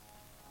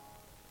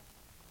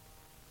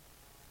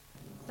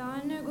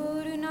ਧੰਨ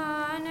ਗੁਰੂ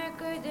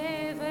ਨਾਨਕ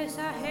ਦੇਵ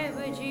ਸਾਹਿਬ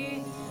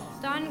ਜੀ,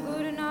 ਧੰਨ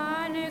ਗੁਰੂ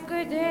ਨਾਨਕ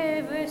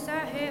ਦੇਵ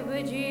ਸਾਹਿਬ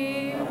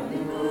ਜੀ,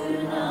 ਧੰਨ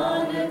ਗੁਰੂ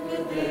ਨਾਨਕ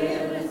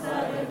ਦੇਵ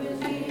ਸਾਹਿਬ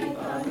ਜੀ,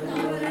 ਧੰਨ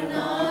ਗੁਰੂ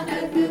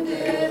ਨਾਨਕ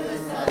ਦੇਵ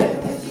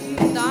ਸਾਹਿਬ ਜੀ,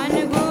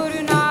 ਧੰਨ ਗੁਰੂ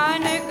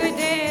ਨਾਨਕ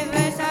ਦੇਵ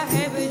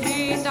ਸਾਹਿਬ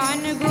ਜੀ,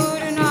 ਧੰਨ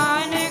ਗੁਰੂ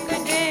ਨਾਨਕ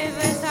ਦੇਵ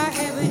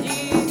ਸਾਹਿਬ ਜੀ,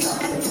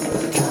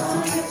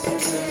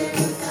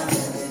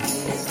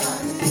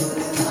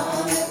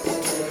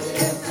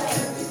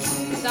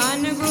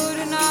 ਧੰਨ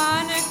ਗੁਰੂ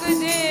ਨਾਨਕ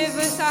ਦੇਵ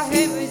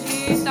ਸਾਹਿਬ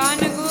ਜੀ,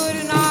 ਧੰਨ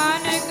ਗੁਰੂ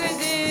ਨਾਨਕ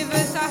ਦੇਵ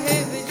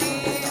ਸਾਹਿਬ ਜੀ,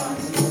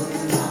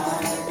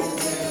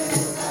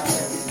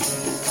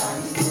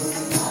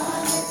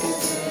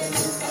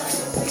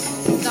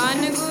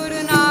 ਧੰਨ ਗੁਰੂ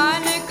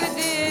ਨਾਨਕ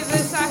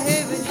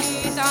ਦੇਵ ਸਾਹਿਬ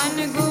ਜੀ,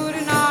 ਧੰਨ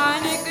ਗੁਰੂ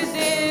ਨਾਨਕ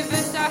ਦੇਵ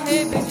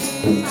ਸਾਹਿਬ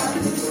ਜੀ,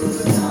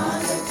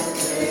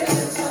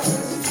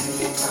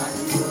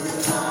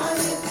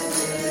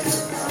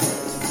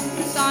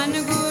 ਧੰਨ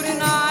ਗੁਰੂ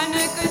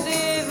ਨਾਨਕ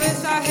ਦੇਵ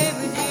ਸਾਹਿਬ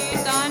ਜੀ,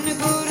 ਧੰਨ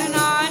ਗੁਰੂ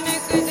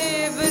ਨਾਨਕ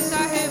ਦੇਵ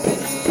ਸਾਹਿਬ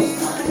ਜੀ,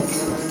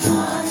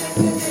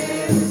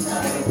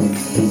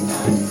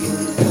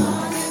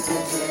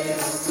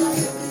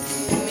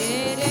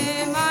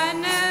 ਮੇਰੇ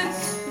ਮਨ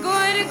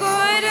ਗੁਰ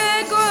ਗੁਰ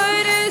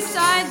ਗੁਰ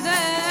ਸਦ,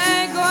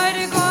 ਗੁਰ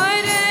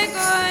ਗੁਰ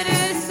ਗੁਰ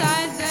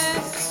ਸਦ,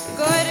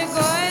 ਗੁਰ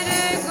ਗੁਰ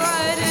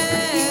ਗੁਰ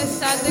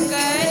ਸਦ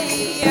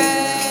ਕਰੀਐ।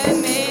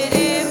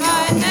 ਮੇਰੇ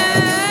ਮਨ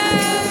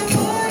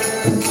ਗੁਰ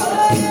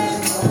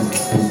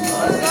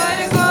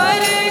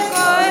ਗੁਰ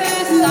ਗੁਰ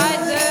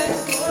ਸਦ,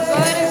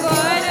 ਗੁਰ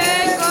ਗੁਰ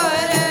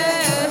ਗੁਰ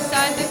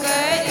ਸਦ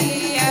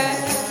ਕਰੀਐ।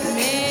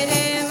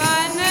 ਮੇਰੇ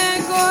ਮਨ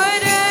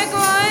ਗੁਰ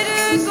ਗੁਰ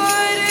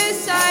ਗੁਰ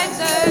ਸਦ,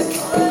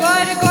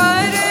 ਗੁਰ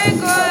ਗੁਰ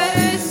ਗੁਰ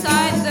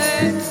ਸਦ,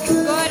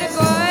 ਗੁਰ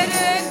ਗੁਰ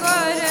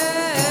ਗੁਰ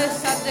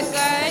ਸਦ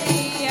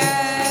ਕਰੀਐ।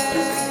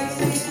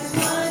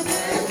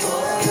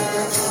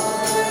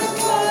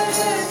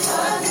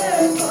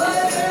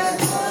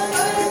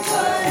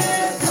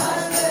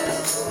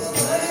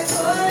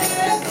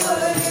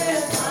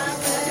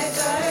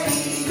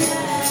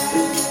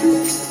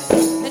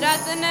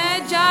 रत्न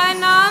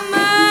जन्म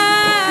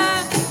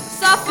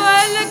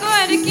सफल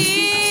गुर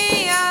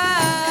किया,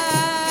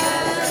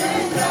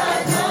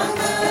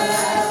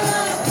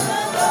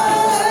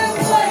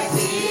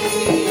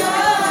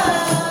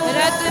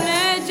 रत्न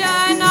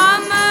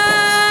जन्म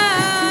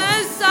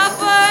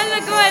सफल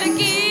गुर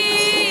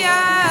किया,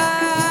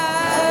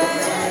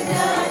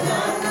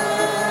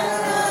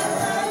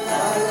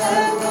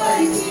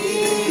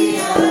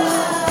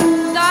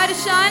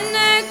 दर्शन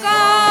को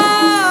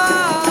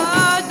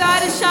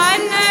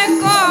दर्शन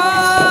को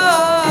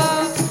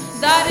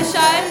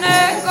दर्शन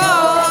को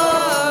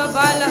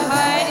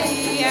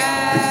बलहरिया,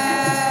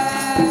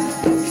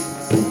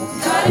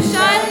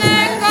 दर्शन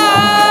को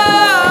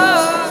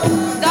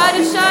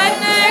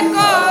दर्शन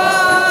को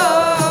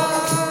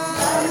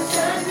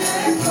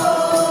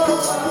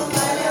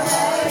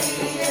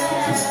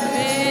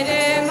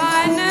मेरे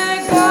मन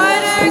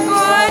गुर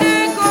गुर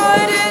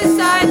गुर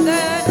सद,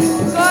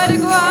 गुर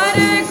गुर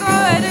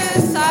गुर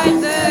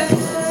सद,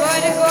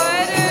 गुर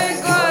गुर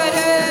गुर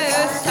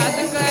सद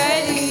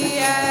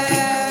करिए।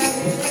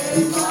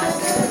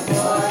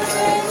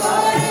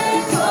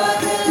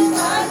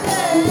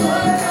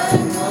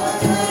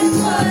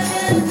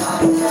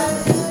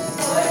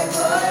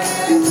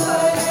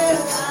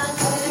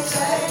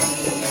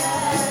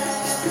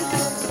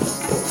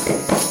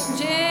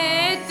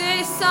 जेत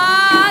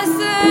सास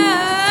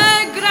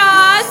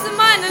ग्रास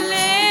मन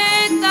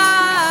लेता,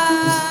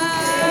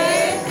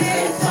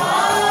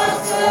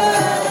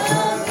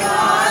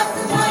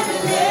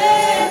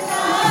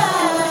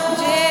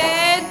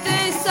 जेत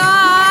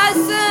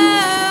सास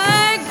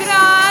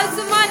ग्रास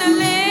मन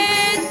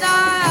लेता,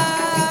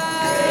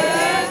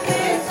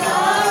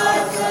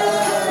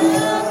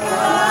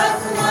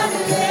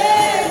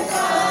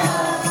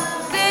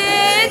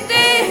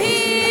 देते ही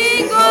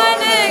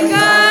गुण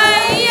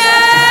गाइए,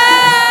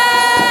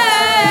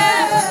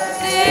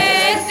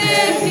 देते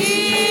ही गुण गाइए, देते ही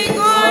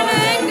गुण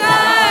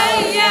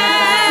गाइए,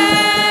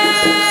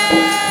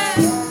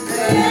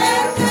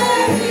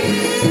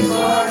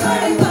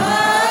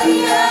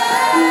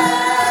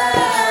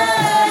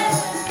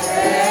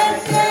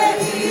 देते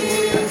ही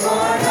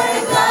गुण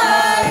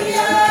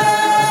गाइए।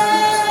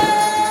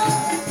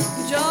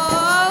 जो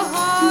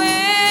होए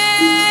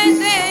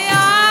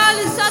दयाल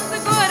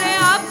सतगुर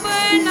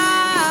अपना,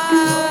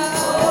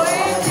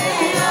 होए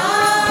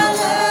दयाल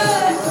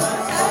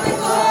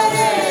सतगुर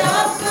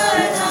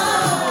अपना,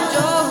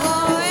 जो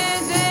होए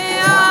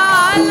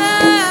दयाल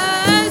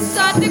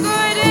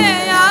सतगुर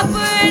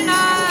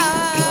अपना,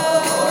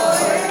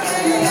 होए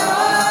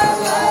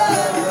दयाल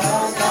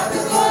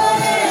सतगुर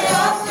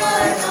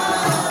अपना,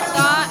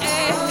 ता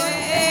एह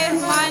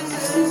मन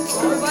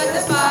बद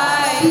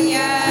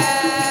पाइए।